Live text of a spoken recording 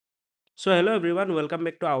So hello everyone, welcome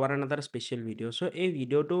back to our another special video. So এই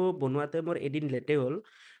ভিডিওটো বনোৱাতে মোৰ এদিন লেটে হ'ল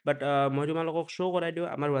বাট মই তোমালোকক শ্ব' কৰাই দিওঁ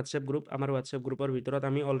আমাৰ হোৱাটছএপ গ্ৰুপৰ ভিতৰত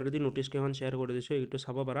আমি অলৰেডি নোটিছ কেইখন শ্বেয়াৰ কৰি দিছোঁ, এইটো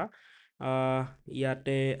চাব পাৰা। আহ,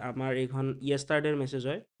 ইয়াতে আমাৰ এইখন য়েষ্টাৰডেৰ মেছেজ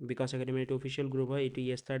হয়, বিকাশ একাডেমিৰ এইটো অফিচিয়েল গ্ৰুপ হয়, এইটো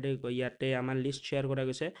য়েষ্টাৰডে ইয়াতে আমাৰ লিষ্ট শ্বেয়াৰ কৰা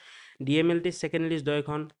গৈছে। DMLT ছেকেণ্ড লিষ্ট হয়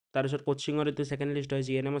এখন, তাৰপিছত কোচিঙৰ এইটো ছেকেণ্ড লিষ্ট হয়,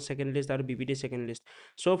 GNMৰ ছেকেণ্ড লিষ্ট আৰু BPT ছেকেণ্ড লিষ্ট।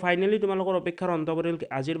 চ' ফাইনেলি তোমালোকৰ অপেক্ষাৰ অন্ত পৰিল।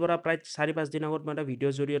 আজিৰ পৰা প্ৰায় 4-5 দিন আগত মই এটা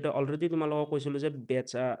ভিডিঅ'ৰ জৰিয়তে অলৰেডি তোমালোকক কৈছিলোঁ যে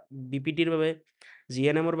BPTৰ বাবে,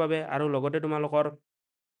 GNMৰ বাবে আৰু লগতে তোমালোকৰ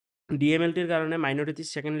DMLTৰ কাৰণে মাইনৰিটি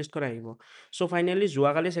ছেকেণ্ড লিষ্টখন আহিব। চ' ফাইনেলি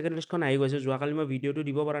যোৱাকালি ছেকেণ্ড লিষ্টখন আহি গৈছে। যোৱাকালি মই ভিডিঅ'টো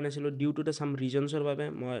দিব পৰা নাছিলোঁ ডিউ টু দ্য চাম ৰিজনছৰ বাবে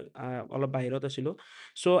মই অলপ বাহিৰত আছিলোঁ।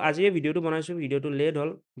 চ' আজি এই ভিডিঅ'টো বনাইছোঁ, ভিডিঅ'টো লেট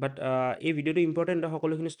হ'ল বাট এই ভিডিঅ'টো ইম্পৰ্টেণ্ট হয়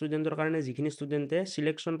সকলোখিনি ষ্টুডেণ্টৰ কাৰণে, যিখিনি ষ্টুডেণ্টে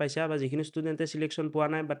চিলেকশ্যন পাইছা বা যিখিনি ষ্টুডেণ্টে চিলেকশ্যন পোৱা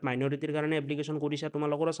নাই বাট মাইনৰিটিৰ কাৰণে এপ্লিকেশ্যন কৰিছা,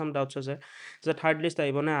 তোমালোকৰো চাম ডাউটছ আছে যে থাৰ্ড লিষ্ট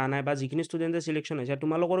আহিব নে অহা নাই, বা যিখিনি ষ্টুডেণ্টে চিলেকশ্যন হৈছে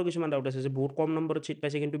তোমালোকৰো কিছুমান ডাউট আছে যে বহুত কম নম্বৰত ছিট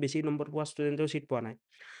পাইছে কিন্তু বেছি নম্বৰ পোৱা ষ্টুডেণ্টেও ছিট পোৱা নাই।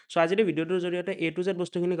 চ' আজিৰ এই ভিডিঅ'টোৰ জৰিয়তে A to Z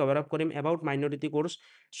বস্তুখিনি কভাৰ আপ কৰিম এবাউট মাইনৰিটি কোৰ্চ।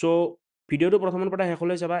 চ' ভিডিঅ'টো প্ৰথমৰ পৰা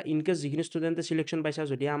শেষলৈ চাবা। ইনকেছ যিখিনি ষ্টুডেণ্টে চিলেকশ্যন পাইছা,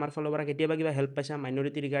 যদি আমাৰ ফালৰ পৰা কেতিয়াবা কিবা হেল্প পাইছা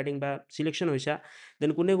মাইনৰিটি ৰিগাৰ্ডিং বা চিলেকশ্যন হৈছা,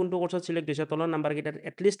 দেন কোনে কোনটো কোৰ্চত চিলেক্ট হৈছে তলৰ নাম্বাৰকেইটাত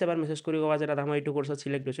এটলিষ্ট এবাৰ মেছেজ কৰি ক'বা যে দাদা মই এইটো কোৰ্চত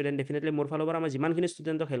চিলেক্ট হৈছোঁ। দেন ডেফিনেটলি মোৰ ফালৰ পৰা মই যিমানখিনি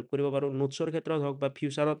ষ্টুডেণ্টক হেল্প কৰিব পাৰোঁ, নোটছৰ ক্ষেত্ৰত হওক বা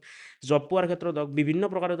ফিউচাৰত জব পোৱাৰ ক্ষেত্ৰত হওক, বিভিন্ন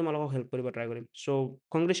প্ৰকাৰে তোমালোকক হেল্প কৰিব ট্ৰাই কৰিম। চ'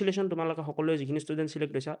 কংগ্ৰেচুলেশ্যন, তোমালোকে সকলোৱে যিখিনি ষ্টুডেণ্ট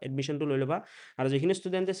চিলেক্ট হৈছা এডমিশ্যনটো লৈ ল'বা। আৰু যিখিনি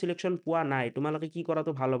ষ্টুডেণ্টে চিলেকশ্যন পোৱা নাই, তোমালোকে কি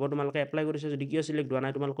কৰাটো ভাল হ'ব, তোমালোকে এপ্লাই কৰিছে যদি কিয় চিলেক্ট হোৱা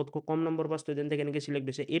নাই, তোমালোকতকৈ কম নম্বৰ বা ষ্টুডেণ্টে কেনেকৈ চিলেক্ট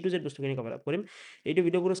হৈছে, A to Z বস্তুখিনি কভাৰ আপ কৰিম। এইটো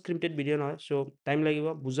ভিডিঅ' কোনো স্ক্ৰিপ্টেড ভিডিঅ' নহয়, চ' টাইম লাগিব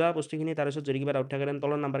বুজা বস্তুখিনি। তাৰপিছত যদি কিবা ডাউট থাকে দেন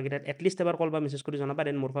তলৰ নাম্বাৰকেইটাত এটলিষ্ট এবাৰ কল বা মেছেজ কৰি জনাবা।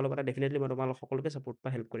 দেন মোৰ ফালৰ পৰা ডেফিনেটলি মই তোমালোক সকলোকে ছাপোৰ্ট বা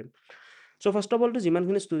হেল্প কৰিম। চ' ফাৰ্ষ্ট অফ অলটো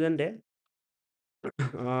যিমানখিনি ষ্টুডেণ্টে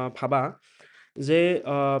ভাবা যে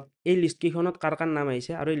এই লিষ্টকেইখনত কাৰ কাৰ নাম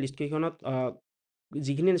আহিছে আৰু এই লিষ্টকেইখনত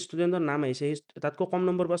যিখিনি ষ্টুডেণ্টৰ নাম আহিছে সেই তাতকৈ কম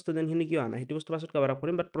নম্বৰ পোৱা ষ্টুডেণ্টখিনি কিয় অহা নাই, সেইটো বস্তু পাছত কভাৰ আপ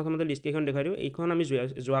কৰিম। বাট প্ৰথমতে লিষ্টকেইখন দেখাই দিওঁ। এইখন আমি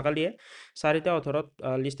যোৱাকালিয়ে 4:18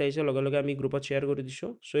 লিষ্ট আহিছে, লগে লগে আমি গ্ৰুপত শ্বেয়াৰ কৰি দিছোঁ।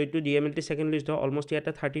 চ' এইটো DMLT ছেকেণ্ড লিষ্ট হয়। অলমষ্ট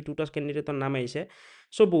ইয়াতে 32টা কেণ্ডিডেটৰ নাম আহিছে।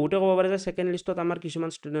 চ' বহুতে ক'ব পাৰে যে ছেকেণ্ড লিষ্টত আমাৰ কিছুমান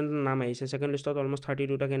ষ্টুডেণ্টৰ নাম আহিছে, ছেকেণ্ড লিষ্টত অলমষ্ট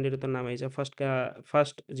 32টা কেণ্ডিডেটৰ নাম আহিছে।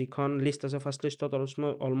 ফাৰ্ষ্ট যিখন লিষ্ট আছে, ফাৰ্ষ্ট লিষ্টত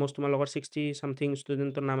অলমষ্ট তোমালোকৰ 60 চামথিং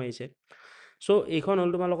ষ্টুডেণ্টৰ নাম আহিছে। চ' এইখন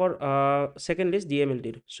হ'ল তোমালোকৰ ছেকেণ্ড লিষ্ট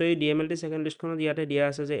DMLTৰ। চ' এই DMLT ছেকেণ্ড লিষ্টখনত ইয়াতে দিয়া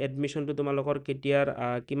আছে যে এডমিশ্যনটো তোমালোকৰ কেতিয়াৰ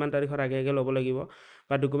কিমান তাৰিখৰ আগে আগে ল'ব লাগিব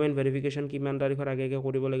বা ডকুমেণ্ট ভেৰিফিকেশ্যন কিমান তাৰিখৰ আগে আগে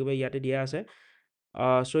কৰিব লাগিব, ইয়াতে দিয়া আছে।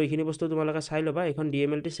 চ' এইখিনি বস্তু তোমালোকে চাই ল'বা। এইখন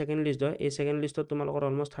DMLT ছেকেণ্ড লিষ্ট হয়। এই ছেকেণ্ড লিষ্টত তোমালোকৰ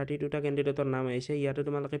অলমষ্ট 32টা কেণ্ডিডেটৰ নাম আহিছে। ইয়াতে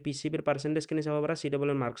তোমালোকে PCBৰ পাৰ্চেণ্টেজখিনি চাব পাৰা,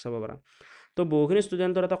 CEEৰ মাৰ্কছ চাব পাৰা। তো বহুখিনি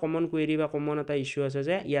ষ্টুডেণ্টৰ এটা কমন কুৱেৰি বা কমন এটা ইছ্যু আছে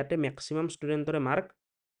যে ইয়াতে মেক্সিমাম ষ্টুডেণ্টৰে মাৰ্ক,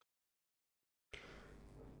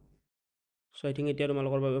 চ' আই থিংক এতিয়া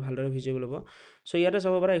তোমালোকৰ বাবে ভালদৰে ভিজিবল হ'ব। চ' ইয়াতে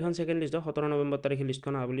চাব পাৰা এইখন ছেকেণ্ড লিষ্ট হয়। 17 নৱেম্বৰ তাৰিখে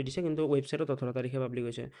লিষ্টখন অহা বুলি দিছে, কিন্তু ৱেবছাইটত 18 তাৰিখে পাব্লিক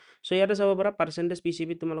হৈছে। চ' ইয়াতে চাব পাৰা পাৰ্চেণ্টেজ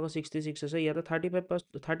PCBত তোমালোকৰ 66 আছে। ইয়াতে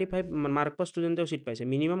 35 মাৰ্ক পোৱা ষ্টুডেণ্টেও ছিট পাইছে।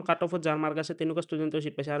 মিনিমাম কাট অফত যাৰ মাৰ্ক আছে তেনেকুৱা ষ্টুডেণ্টেও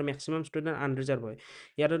ছিট পাইছে আৰু মেক্সিমাম ষ্টুডেণ্ট আনৰিজাৰ্ভ হয়।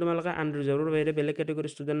 ইয়াতে তোমালোকে আনৰিজাৰ্ভৰ বাহিৰে বেলেগ কেটেগৰী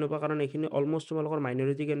ষ্টুডেণ্ট নোপোৱা, কাৰণ এইখিনি অলমষ্ট তোমালোকৰ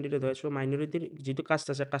মাইনৰিটি কেণ্ডিডেট হয়। চ' মাইনৰিটিৰ যিটো কাষ্ট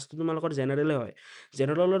আছে, কাষ্টটো তোমালোকৰ জেনেৰেলে হয়।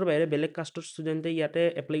 জেনেৰেলৰ বাহিৰে বেলেগ কাষ্টৰ ষ্টুডেণ্টে ইয়াতে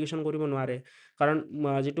এপ্লিকেশ্যন কৰিব নোৱাৰে, কাৰণ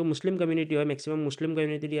যিটো মুছলিম কমিউনিটি হয়, মেক্সিমাম মুছলিম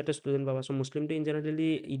কমিউনিটিৰ ইয়াতে ষ্টুডেণ্ট পাবা। চ' মুছলিমটো ইন জেনেৰেলি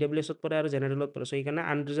EWSত পৰে আৰু জেনেৰেলত পৰে। চ' সেইকাৰণে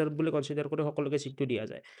আনৰিজাৰ্ভ বুলি কনচিডাৰ কৰি সকলোকে ছিটটো দিয়া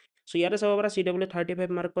যায়। চ' ইয়াতে চাব পাৰা CW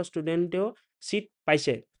 35 মাৰ্ক পোৱা ষ্টুডেণ্টেও ছিট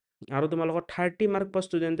পাইছে আৰু তোমালোকৰ 30 মাৰ্ক পোৱা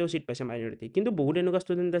ষ্টুডেণ্টেও ছিট পাইছে মাইনৰিটি। কিন্তু বহুত এনেকুৱা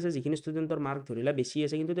ষ্টুডেণ্ট আছে যিখিনি ষ্টুডেণ্টৰ মাৰ্ক ধৰিলে বেছি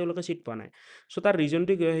আছে কিন্তু তেওঁলোকে ছিট পোৱা নাই। চ' তাৰ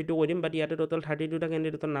ৰিজনটো কি হয় সেইটো কৈ দিম। বাট ইয়াতে টোটেল 32টা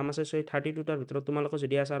কেণ্ডিডেটৰ নাম আছে। চ' এই 32টাৰ ভিতৰত তোমালোকে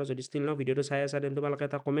যদি আছা আৰু যদি ষ্টিল ন ভিডিঅ'টো চাই আছা, দেন তোমালোকে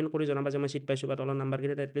এটা কমেণ্ট কৰি জনাবা যে মই ছিট পাইছোঁ, বা তলৰ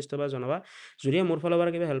নাম্বাৰকেইটাত এটলিষ্ট এবাৰ জনাবা। যদি মোৰ ফালৰ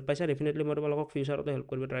পৰা কিবা হেল্প পাইছা, ডেফিনেটলি মই তোমালোকক ফিউচাৰতে হেল্প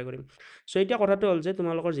কৰিব ট্ৰাই কৰিম। চ' এতিয়া কথাটো হ'ল যে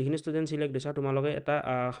তোমালোকৰ যিখিনি ষ্টুডেণ্ট চিলেক্ট দিছা, তোমালোকে এটা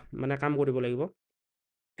মানে কাম কৰিব লাগিব।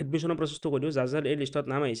 এডমিশ্যনৰ প্ৰচেছটো কৈ দিওঁ। যাৰ এই লিষ্টত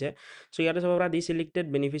নাম আহিছে, চ' ইয়াতে চাব পৰা দি selected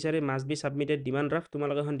beneficiary must B submitted demand draft.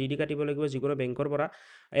 তোমালোকে এখন DD কাটিব লাগিব যিকোনো বেংকৰ পৰা।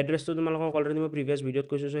 এড্ৰেছটো তোমালোকক অলৰেডি মই প্ৰিভিয়াছ ভিডিঅ'ত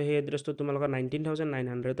কৈছোঁ। চ' সেই এড্ৰেছটোত তোমালোকৰ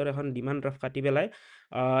 19,900ৰ এখন ডিমাণ্ড ড্ৰাফ্ট কাটি পেলাই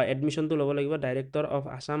এডমিশ্যনটো ল'ব লাগিব director of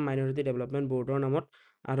Assam minority development বৰ্ডৰ নামত।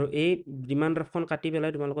 আৰু এই ডিমাণ্ড ড্ৰাফ্টখন কাটি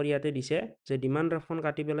পেলাই তোমালোকৰ ইয়াতে দিছে যে ডিমাণ্ড ড্ৰাফ্টখন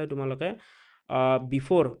কাটি পেলাই তোমালোকে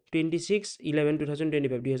বিফ'ৰ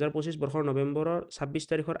 26/11/2025 2025 বৰ্ষৰ নৱেম্বৰৰ 26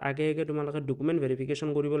 তাৰিখৰ আগে আগে তোমালোকে ডকুমেণ্ট ভেৰিফিকেশ্যন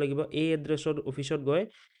কৰিব লাগিব। এই এড্ৰেছৰ অফিচত গৈ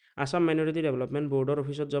আছাম মাইনৰিটি ডেভেলপমেণ্ট বৰ্ডৰ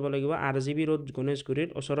অফিচত যাব লাগিব। RGB ৰোড গণেশগুৰিৰ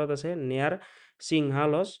ওচৰত আছে, নিয়াৰ সিংহা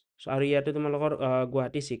লজ। আৰু ইয়াতে তোমালোকৰ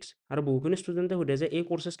গুৱাহাটী 6 আৰু বহুখিনি ষ্টুডেণ্টে সোধে যে এই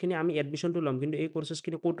কৰ্চেছখিনি আমি এডমিশ্যনটো ল'ম কিন্তু এই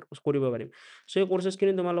কৰ্চেছখিনি ক'ত কৰিব পাৰিম? চ' এই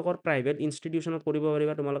কৰ্চেছখিনি তোমালোকৰ প্ৰাইভেট ইনষ্টিটিউশ্যনত কৰিব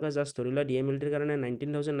পাৰিবা। তোমালোকে জাষ্ট ধৰি লোৱা DMLTৰ কাৰণে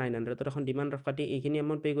 19,900 এখন ডিমাণ্ড ড্ৰাফট কাটি এইখিনি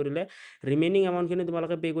এমাউণ্ট পে' কৰিলে ৰিমেইনিং এমাউণ্টখিনি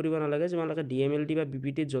তোমালোকে পে' কৰিব নালাগে। তোমালোকে DMLT বা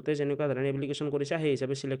BPTত য'তে যেনেকুৱা ধৰণে এপ্লিকেশ্যন কৰিছা সেই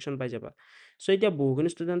হিচাপে চিলেকশ্যন পাই যাবা। চ' এতিয়া বহুখিনি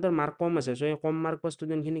ষ্টুডেণ্টৰ মাৰ্ক কম আছে। চ' এই কম মাৰ্ক পোৱা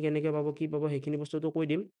ষ্টুডেণ্টখিনি কেনেকৈ পাব কি পাব সেইখিনি বস্তুটো কৈ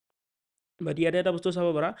দিম। বাট ইয়াতে এটা বস্তু চাব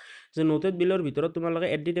পাৰা যে নোটেড বিলৰ ভিতৰত তোমালোকে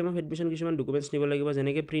at the time of admission কিছুমান ডকুমেণ্টছ নিব লাগিব,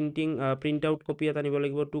 যেনেকৈ প্ৰিণ্ট আউট কপি এটা নিব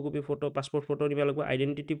লাগিব, 2 কপি ফটো পাছপৰ্ট ফটো নিব লাগিব,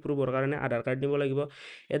 আইডেণ্টিটি প্ৰুফৰ কাৰণে আধাৰ কাৰ্ড নিব লাগিব,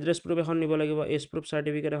 এড্ৰেছ প্ৰুফ এখন নিব লাগিব, এজ প্ৰুফ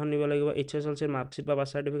চাৰ্টিফিকেট এখন নিব লাগিব, HSLCৰ মাৰ্কশ্বিট বা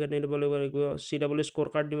বাৰ্থ চাৰ্টিফিকেট নিব লাগিব, CW স্ক'ৰ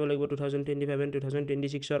কাৰ্ড নিব লাগিব 2025 and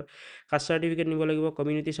 2026ৰ, কাষ্ট চাৰ্টিফিকেট নিব লাগিব,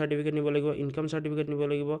 কমিউনিটি চাৰ্টিফিকেট নিব লাগিব, ইনকাম চাৰ্টিফিকেট নিব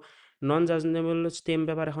লাগিব, নন জাজনেবল ষ্টেম্প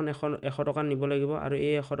পেপাৰ এখন 100 টকাৰ নিব লাগিব। আৰু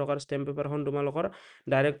এই 100 টকাৰ ষ্টেম্প পেপাৰখন তোমালোকৰ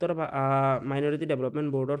ডাইৰেক্টৰ বা মাইনৰিটি ডেভেলপমেণ্ট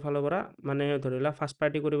বৰ্ডৰ ফালৰ পৰা মানে ধৰি লোৱা ফাৰ্ষ্ট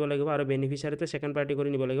পাৰ্টি কৰিব লাগিব আৰু বেনিফিচিয়াৰিতে ছেকেণ্ড পাৰ্টি কৰি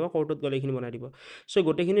নিব লাগিব। কোৰ্টত গ'লে এইখিনি বনাই দিব। চ'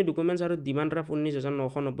 গোটেইখিনি ডকুমেণ্টছ আৰু ডিমাণ্ড ড্ৰাফট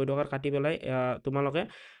 19,990 টকাৰ কাটি পেলাই তোমালোকে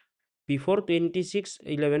বিফ'ৰ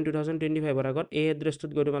 26/11/2025 আগত এই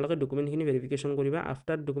এড্ৰেছটোত গৈ তোমালোকে ডকুমেণ্টখিনি ভেৰিফিকেশ্যন কৰিবা।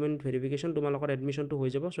 আফটাৰ ডকুমেণ্ট ভেৰিফিকেশ্যন তোমালোকৰ এডমিশ্যনটো হৈ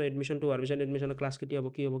যাব। চ' এডমিশ্যনটো হোৱাৰ পিছত এডমিশ্যনৰ ক্লাছ কেতিয়া হ'ব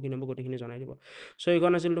কি নহ'ব গোটেইখিনি জনাই দিব। চ'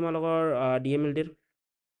 এইখন আছিল তোমালোকৰ DMLTৰ।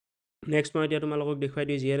 নেক্সট মই এতিয়া তোমালোকক দেখুৱাই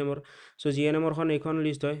দিওঁ GNMৰ। চ' GNMৰখন এইখন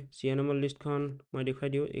লিষ্ট হয়। GNMৰ লিষ্টখন মই দেখুৱাই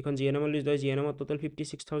দিওঁ। এইখন GNMৰ লিষ্ট হয়। GNMত টোটেল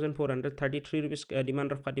 56,433 ৰুপিজ ডিমাণ্ড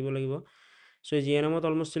ড্ৰাফট কাটিব লাগিব। চ' GNMত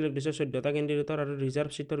অলমষ্ট চিলেক্ট হৈছে 14টা কেণ্ডিডেটৰ আৰু ৰিজাৰ্ভ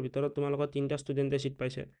চিটৰ ভিতৰত তোমালোকৰ 3টা ষ্টুডেণ্টে চিট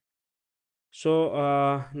পাইছে। চ'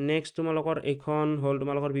 নেক্সট তোমালোকৰ এইখন হ'ল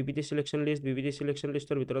তোমালোকৰ BPT selection list. BPT selection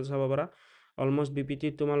লিষ্টৰ ভিতৰত চাব পাৰা অলমষ্ট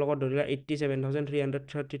BPTত তোমালোকৰ ধৰি লোৱা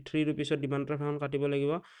 87,333 ৰুপিছত ডিমাণ্ড ড্ৰাফট এখন কাটিব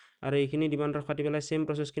লাগিব। আৰু এইখিনি ডিমাণ্ড ড্ৰাফট কাটি পেলাই ছেম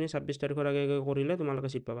প্ৰচেছখিনি 26 তাৰিখৰ আগে কৰিলে তোমালোকে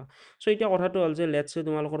চিট পাবা। চ' এতিয়া কথাটো হ'ল যে লেটছে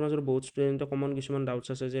তোমালোকৰ মাজৰ বহুত ষ্টুডেণ্টৰ কমন কিছুমান ডাউটছ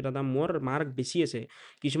আছে যে দাদা মোৰ মাৰ্ক বেছি আছে।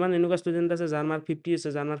 কিছুমান এনেকুৱা ষ্টুডেণ্ট আছে যাৰ মাৰ্ক 50 আছে,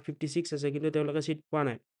 যাৰ মাৰ্ক 56 আছে, কিন্তু তেওঁলোকে চিট পোৱা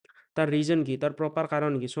নাই। তাৰ ৰিজন কি, তাৰ প্ৰপাৰ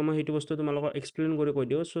কাৰণ কি? চ' মই সেইটো বস্তু তোমালোকক এক্সপ্লেইন কৰি কৈ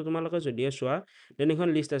দিওঁ। চ' তোমালোকে যদিহে চোৱা দেন এইখন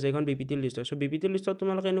লিষ্ট আছে, এইখন BPT লিষ্ট হয়। চ' BPT লিষ্টত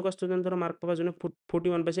তোমালোকে এনেকুৱা ষ্টুডেণ্টৰ মাৰ্ক পাবা যোনে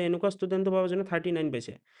 41 পাইছে, এনেকুৱা ষ্টুডেণ্টটো পাবা যোনে 39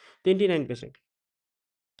 পাইছে, 29 পাইছে।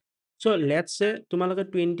 চ' লেটছে তোমালোকে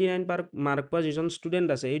 29 মাৰ্ক পোৱা যিজন ষ্টুডেণ্ট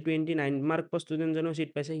আছে, এই 29 মাৰ্ক পোৱা ষ্টুডেণ্টজনেও চিট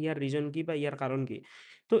পাইছে। ইয়াৰ ৰিজন কি বা ইয়াৰ কাৰণ কি?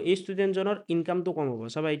 তো এই ষ্টুডেণ্টজনৰ ইনকামটো কম হ'ব।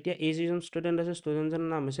 চাবা এতিয়া এই যিজন ষ্টুডেণ্ট আছে, ষ্টুডেণ্টজনৰ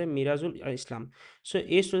নাম হৈছে মিৰাজুল ইছলাম। চ'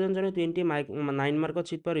 এই ষ্টুডেণ্টজনে 29 মাৰ্কত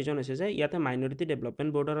চিট পোৱাৰ ৰিজন হৈছে যে ইয়াতে মাইনৰিটি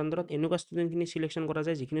ডেভেলপমেণ্ট বৰ্ডৰ আণ্ডাৰত এনেকুৱা ষ্টুডেণ্টখিনি চিলেকশ্যন কৰা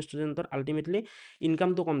যায় যিখিনি ষ্টুডেণ্টৰ আল্টিমেটলি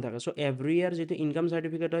ইনকামটো কম থাকে। চ' এভৰি ইয়াৰ যিটো ইনকাম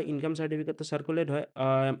চাৰ্টিফিকেট হয়, ইনকাম চাৰ্টিফিকেটটো চাৰ্কুলেট হয়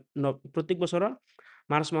প্ৰত্যেক বছৰৰ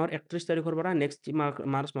মাৰ্চ মাহৰ 31 তাৰিখৰ পৰা নেক্সট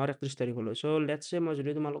মাৰ্চ মাহৰ 31 তাৰিখলৈ। চ' লেটছে মই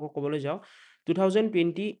যদি তোমালোকক ক'বলৈ যাওঁ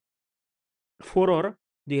 2024ৰ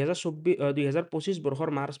 2025 বৰ্ষৰ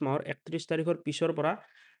মাৰ্চ মাহৰ 31 তাৰিখৰ পিছৰ পৰা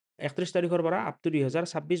 31 তাৰিখৰ পৰা আপ টু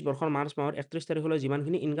 2026 বৰ্ষৰ মাৰ্চ মাহৰ 31 তাৰিখলৈ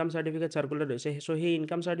যিমানখিনি ইনকাম চাৰ্টিফিকেট চাৰ্কুলেট হৈছে, চ' সেই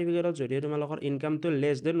ইনকাম চাৰ্টিফিকেটত যদি তোমালোকৰ ইনকামটো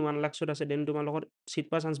লেছ দেন 1 লাখছত আছে দেন তোমালোকৰ চিট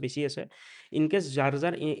পোৱা চান্স বেছি আছে। ইনকেছ যাৰ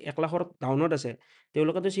 1 লাখৰ ডাউনত আছে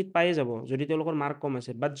তেওঁলোকেতো চিট পায়ে যাব যদি তেওঁলোকৰ মাৰ্ক কম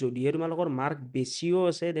আছে। বাট যদিহে তোমালোকৰ মাৰ্ক বেছিও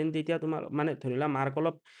আছে দেন তেতিয়া তোমাৰ মানে ধৰি লোৱা মাৰ্ক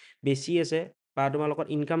অলপ বেছি আছে বা তোমালোকৰ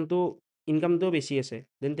ইনকামটোও বেছি আছে,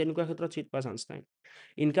 দেন তেনেকুৱা ক্ষেত্ৰত চিট পোৱা চান্স নাই।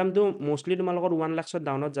 ইনকামটো মষ্টলি তোমালোকৰ 1 লাখছত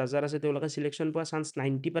ডাউনত যাৰ আছে তেওঁলোকে চিলেকশ্যন পোৱা চান্স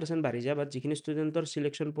 90% বাঢ়ি যায়। বাট যিখিনি ষ্টুডেণ্টৰ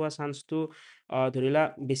চিলেকশ্যন পোৱা চান্সটো ধৰি লোৱা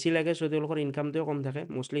বেছি লাগে, চ' তেওঁলোকৰ ইনকামটোও কম থাকে।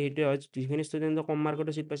 মষ্টলি সেইটোৱে হয়, যিখিনি ষ্টুডেণ্টৰ কম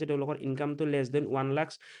মাৰ্কতো চিট পাইছে তেওঁলোকৰ ইনকামটো লেছ দেন 1 লাখ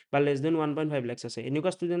বা লেছ দেন 1.5 লাখ আছে।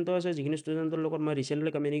 এনেকুৱা ষ্টুডেণ্টও আছে যিখিনি ষ্টুডেণ্টৰ লগত মই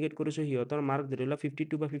ৰিচেণ্টলি কমিউনিকেট কৰিছোঁ, সিহঁতৰ মাৰ্ক ধৰি লোৱা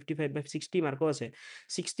 52 বা 55 বা 60 মাৰ্কো আছে।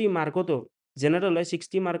 60 মাৰ্কতো জেনেৰেল হয়,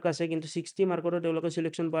 60 মাৰ্ক আছে, কিন্তু 60 মাৰ্কতো তেওঁলোকে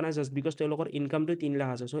চিলেকশ্যন পোৱা নাই জাষ্ট বিকজ তেওঁলোকৰ ইনকামটো 3 লাখ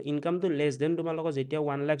আছে। চ' ইনকামটো লেছ দেন তোমালোকৰ যেতিয়া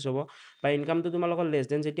 1 লাখ হ'ব বা ইনকামটো তোমালোকৰ লেছ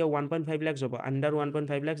দেন যেতিয়া 1.5 লাখ হ'ব, আণ্ডাৰ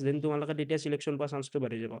 1.5 লাখ, দেন তোমালোকে তেতিয়া চিলেকশ্যন পোৱা চান্সটো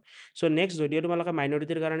বাঢ়ি যাব। চ' নেক্সট যদিও তোমালোকে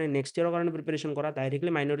মাইনৰিটিৰ কাৰণে নেক্সট ইয়েৰৰ কাৰণে প্ৰিপেৰেশ্যন কৰা,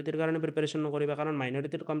 ডাইৰেক্টলি মাইনৰিটিৰ কাৰণে প্ৰিপেৰেশ্যন নকৰিবা, কাৰণ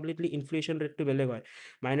মাইনৰিটিৰ কমপ্লিটলি ইনফ্লেশ্যন ৰেটটো বেলেগ হয়।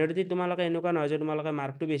 মাইনৰিটিত তোমালোকে এনেকুৱা নহয় যে তোমালোকে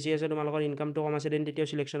মাৰ্কটো বেছি আছে, তোমালোকৰ ইনকামটো কম আছে, দেন তেতিয়াও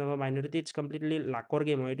চিলেকশ্যন হ'ব। মাইনৰিটিত কমপ্লিটলি লাকৰ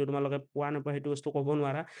গেম হয়, এইটো তোমালোকে পোৱা নোপোৱা সেইটো বস্তু ক'ব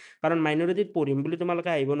নোৱাৰা। কাৰণ মাইনৰিটিত পঢ়িম বুলি তোমালোকে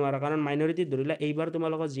আহিব নোৱাৰা, কাৰণ মাইনৰিটিত ধৰিলে এইবাৰ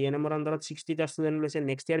তোমালোকৰ GNMৰ আণ্ডাৰত 60টা ষ্টুডেণ্ট লৈছে,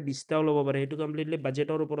 নেক্সট ইয়াৰ 20টাও ল'ব পাৰে। সেইটো কমপ্লিটলি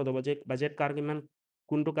বাজেটৰ ওপৰত হ'ব যে বাজেট কাৰ কিমান,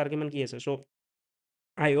 কোনটো কাৰ কিমান কি আছে। চ'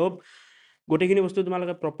 আই হোপ গোটেইখিনি বস্তু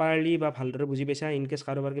তোমালোকে প্ৰপাৰলি বা ভালদৰে বুজি পাইছা। ইনকেছ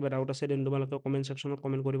কাৰোবাৰ কিবা ডাউট আছে দেন তোমালোকে কমেণ্ট ছেকশ্যনত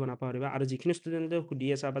কমেণ্ট কৰিব নাপাহৰিবা। আৰু যিখিনি ষ্টুডেণ্টে সুধি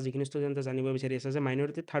আছা বা যিখিনি ষ্টুডেণ্টে জানিব বিচাৰি আছে যে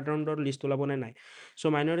মাইনৰিটিত থাৰ্ড ৰাউণ্ডৰ লিষ্ট ওলাব নে নাই, চ'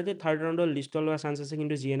 মাইনৰিটিত থাৰ্ড ৰাউণ্ডৰ লিষ্ট ওলোৱা চান্স আছে,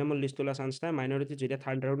 কিন্তু GNMৰ লিষ্ট ওলোৱা চান্স নাই। মাইনৰিটিত যেতিয়া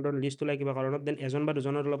থাৰ্ড ৰাউণ্ডৰ লিষ্ট ওলাই কিবা কাৰণত দেন এজন বা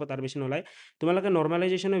দুজনৰ ওলাব, তাৰ বেছি নোলায়। তোমালোকে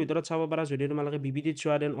নৰ্মেলাইজেশ্যনৰ ভিতৰত চাব পাৰা, যদি তোমালোকে BPTত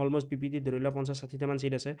চোৱা দেন অলমষ্ট BPTত ধৰি লোৱা 50-60টামান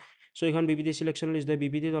চিট আছে। চ' এইখন BPT চিলেকশ্যন লিষ্ট হয়।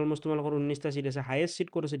 BPTত অলমষ্ট তোমালোকৰ 19টা চিট আছে। হায়েষ্ট চিট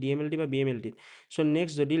ক'ত আছে, DMLT বা BMLTত। চ'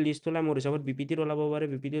 নেক্সট যদি লিষ্ট ওলাই মোৰ হিচাপত লগত BPT ৰ ওলাব পাৰে,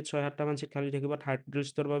 BPT ত ৬-৭টা মান চিট খালী থাকিব থাৰ্ড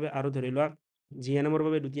লিষ্টৰ বাবে আৰু ধৰি লোৱা GNM ৰ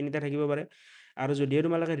বাবে ২-৩টা থাকিব পাৰে। আৰু যদিহে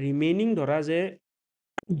তোমালোকে ৰিমেইনিং ধৰা যে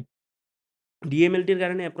DMLT ৰ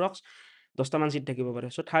কাৰণে এপ্ৰক্স 10টা মান চিট থাকিব পাৰে।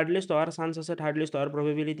 চ' থাৰ্ড লিষ্ট হোৱাৰ চান্স আছে, থাৰ্ড লিষ্ট হোৱাৰ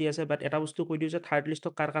প্ৰবেবিলিটি আছে, বাট এটা বস্তু কৈ দিওঁ যে থাৰ্ড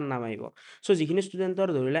লিষ্টত কাৰ কাৰ নাম আহিব। চ' যিখিনি ষ্টুডেণ্টৰ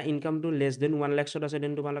ধৰি লোৱা ইনকামটো লেছ দেন 1 lakhsত আছে,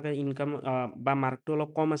 দেন তোমালোকে ইনকাম বা মাৰ্কটো অলপ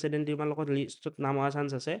কম আছে, দেন তোমালোকৰ লিষ্টত নাম হোৱাৰ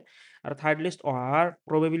চান্স আছে। আৰু থাৰ্ড লিষ্ট অহাৰ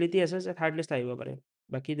প্ৰবেবিলিটি আছে যে থাৰ্ড লিষ্ট আহিব পাৰে।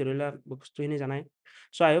 বাকী ধৰি লোৱা বস্তুখিনি জানাই।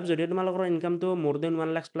 চ' আই হোপ যদি তোমালোকৰ ইনকামটো মোৰ দেন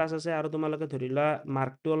 1 lakhs প্লাছ আছে আৰু তোমালোকে ধৰি লোৱা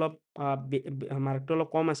মাৰ্কটো অলপ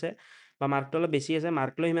কম আছে বা মাৰ্কটো অলপ বেছি আছে,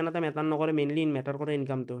 মাৰ্ক লৈ সিমান এটা মেটাৰ নকৰে, মেইনলি মেটাৰ কৰে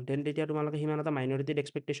ইনকামটো। দেন তেতিয়া তোমালোকে সিমান এটা মাইনৰিটিত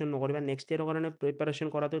এক্সপেক্টেশ্যন নকৰিবা। নেক্সট ইয়েৰৰ কাৰণে প্ৰিপাৰেশ্যন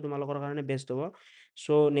কৰাটো তোমালোকৰ কাৰণে বেষ্ট হ'ব।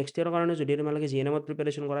 চ' নেক্সট ইয়েৰৰ কাৰণে যদি তোমালোকে GNMত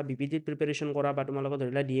প্ৰিপাৰেশ্যন কৰা, BPTত প্ৰিপাৰেশ্যন কৰা বা তোমালোকে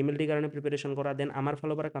ধৰি লোৱা DMLTৰ কাৰণে প্ৰিপাৰেশ্যন কৰা, দেন আমাৰ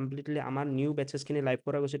ফালৰ পৰা কমপ্লিটলি আমাৰ নিউ বেটছেছখিনি লাইভ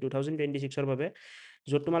কৰা গৈছে 2026ৰ বাবে।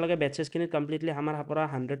 য'ত তোমালোকে বেটছেছখিনিত কমপ্লিটলি আমাৰ পৰা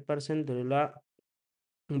 100% ধৰি লোৱা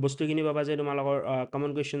বস্তুখিনি পাবা যে তোমালোকৰ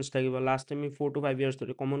কমন কুৱেশ্যনছ থাকিব। লাষ্ট আমি 4 to 5 years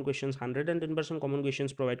ধৰি common questions 110% common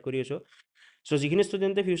questions provide কৰি আছোঁ। চ' যিখিনি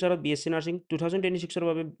ষ্টুডেণ্টে ফিউচাৰত BSc নাৰ্ছিং 2026ৰ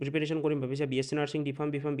বাবে প্ৰিপাৰেশ্যন কৰিম ভাবিছে, BSc nursing, D.PHARM,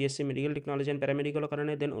 B.PHARM, BSc medical technology and পেৰামেডিকেলৰ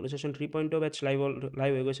কাৰণে, দেন অনুশাসন 3.0 বেটছ লাইভ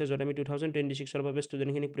হৈ গৈছে, য'ত আমি 2026ৰ বাবে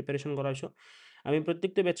ষ্টুডেণ্টখিনিক প্ৰিপাৰেশ্যন কৰাইছোঁ। আমি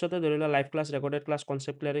প্ৰত্যেকটো বেটছতে ধৰি লোৱা live class, recorded class,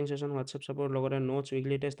 concept ক্লিয়াৰিং session, WhatsApp support, লগতে notes,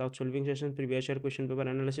 weekly test, doubt solving session, previous year question paper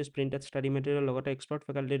analysis, printed study material, লগতে এক্সপাৰ্ট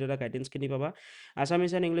ফেকাল্টিৰ দ্বাৰা গাইডেন্সখিনি পাবা।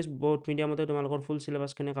 আছামিছ এণ্ড ইংলিছ বহুত মিডিয়ামতে তোমালোকৰ ফুল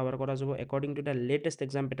চিলেবাছখিনি কভাৰ কৰা যাব according to the latest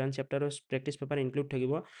exam pattern, chapter practice paper include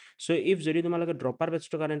থাকিব। চ' ইফ যদি তোমালোকে ড্ৰপাৰ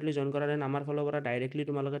বেটছটো কাৰেণ্টলি জইন কৰা, দেন আমাৰ ফালৰ পৰা ডাইৰেক্টলি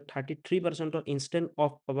তোমালোকে 33% ইনষ্টেণ্ট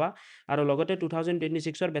অফ পাবা। আৰু লগতে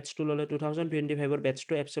 2026ৰ বেটছটো ল'লে 2025ৰ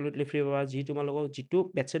বেটছটো এবছলিউটলি ফ্ৰী পাবা, যিটো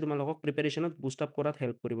বেটছে তোমালোকক প্ৰিপাৰেশ্যনত বুষ্ট আপ কৰাত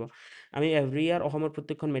হেল্প কৰিব। আমি এভৰি ইয়াৰ অসমৰ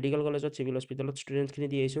প্ৰত্যেকখন মেডিকেল কলেজত, চিভিল হস্পিটেলত ষ্টুডেণ্টছখিনি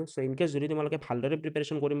দি আহিছোঁ। চ' ইনকেছ যদি তোমালোকে ভালদৰে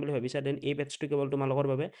প্ৰিপাৰেশ্যন কৰিম বুলি ভাবিছা, দেন এই বেটছটো কেৱল তোমালোকৰ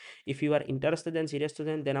বাবে। If U R interested and serious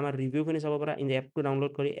student, then আমাৰ ৰিভিউখিনি চাব পাৰা এপটো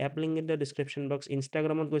ডাউনলোড কৰি, app link in the description box,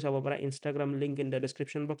 ইনষ্টাগ্ৰামত গৈ চাব পাৰা, Instagram link in the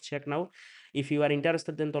description box, check নাও। If U R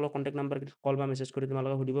interested, then তলত কণ্টেক্ট নাম্বাৰ কল বা মেছেজ কৰি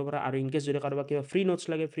তোমালোকে সুধিব পাৰা। আৰু ইনকেছ যদি কাৰোবাক কিবা ফ্ৰী নোটছ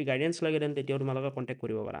লাগে, ফ্ৰী গাইডেন্স লাগে, দেন তেতিয়াও তোমালোকে কণ্টেক্ট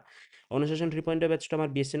কৰিব পাৰা। অনুশাসন 3.0 বেটছটো আমাৰ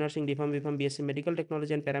BSc nursing, D.PHARM, B.PHARM, BSc medical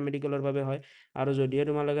technology and পেৰামেডিকেলৰ বাবে হয়। আৰু যদিহে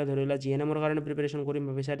তোমালোকে ধৰি লোৱা GNMৰ কাৰণে প্ৰিপাৰেশ্যন কৰিম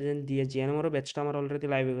ভাবিছা, দেন GNMৰ বেটছটো আমাৰ অলৰেডি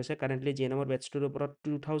লাইভ হৈ গৈছে। কাৰেণ্টলি GNMৰ বেটছটোৰ ওপৰত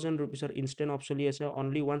 2000 ৰুপিছৰ ইনষ্টেণ্ট অফ চলি আছে।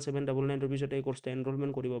 অনলি 1799 ৰুপিছতে এই কোৰ্ছটো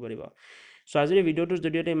এনৰলমেণ্ট কৰিব পাৰিব। চ' আজিৰ ভিডিঅ'টোৰ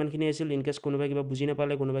জৰিয়তে ইমানখিনি আছিল। ইনকেছ কোনোবাই কিবা বুজি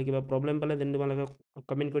নাপালে, কোনোবাই কিবা প্ৰব্লেম পালে, দেন তোমালোকে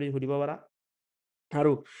কমেণ্ট কৰি সুধিব পাৰা।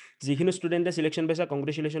 আৰু যিখিনি ষ্টুডেণ্টে চিলেকশ্যন পাইছা,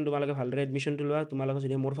 কংগ্ৰেচুলেশ্যন, তোমালোকে ভালদৰে এডমিশ্যনটো লোৱা। তোমালোকে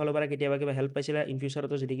যদি মোৰ ফালৰ পৰা কেতিয়াবা কিবা হেল্প পাইছিলা, ইন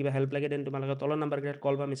ফিউচাৰতো যদি কিবা হেল্প লাগে, দেন তোমালোকে তলৰ নাম্বাৰকেইটাত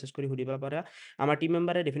কল বা মেছেজ কৰি সুধিব পাৰা। আমাৰ টিম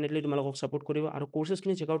মেম্বাৰে ডেফিনেটলি তোমালোকক ছাপোৰ্ট কৰিব। আৰু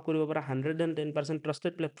কোৰ্চেছখিনি চেকআউট কৰিব পাৰা। 110%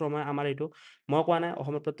 ট্ৰাষ্টেড প্লেটফৰ্ম হয় আমাৰ এইটো। মই কোৱা নাই,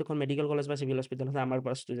 অসমৰ প্ৰত্যেকখন মেডিকেল কলেজ বা চিভিল হস্পিটেল আছে আমাৰ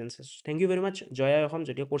পৰা ষ্টুডেণ্টছ আছে। থেংক ইউ ভেৰি মাছ। জয় আই অসম।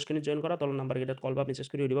 যদি কোৰ্চখিনি জইন কৰা, তলৰ নাম্বাৰকেইটাত কল বা মেছেজ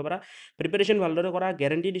কৰি সুধিব পাৰা। প্ৰিপাৰেশ্যন ভালদৰে কৰা,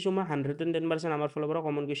 গেৰেণ্টি দিছোঁ মই 110% আমাৰ ফালৰ পৰা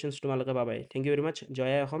কমন কুৱেশ্যনছ তোমালোকে পাবাই। থেংক ইউ ভেৰি মাছ।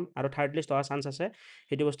 জয় আই অসম। আৰু থাৰ্ড লিষ্ট হোৱাৰ চান্স আছে,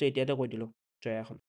 সেইটো বস্তু এতিয়াতে কৈ দিলোঁ। জয় আই অসম।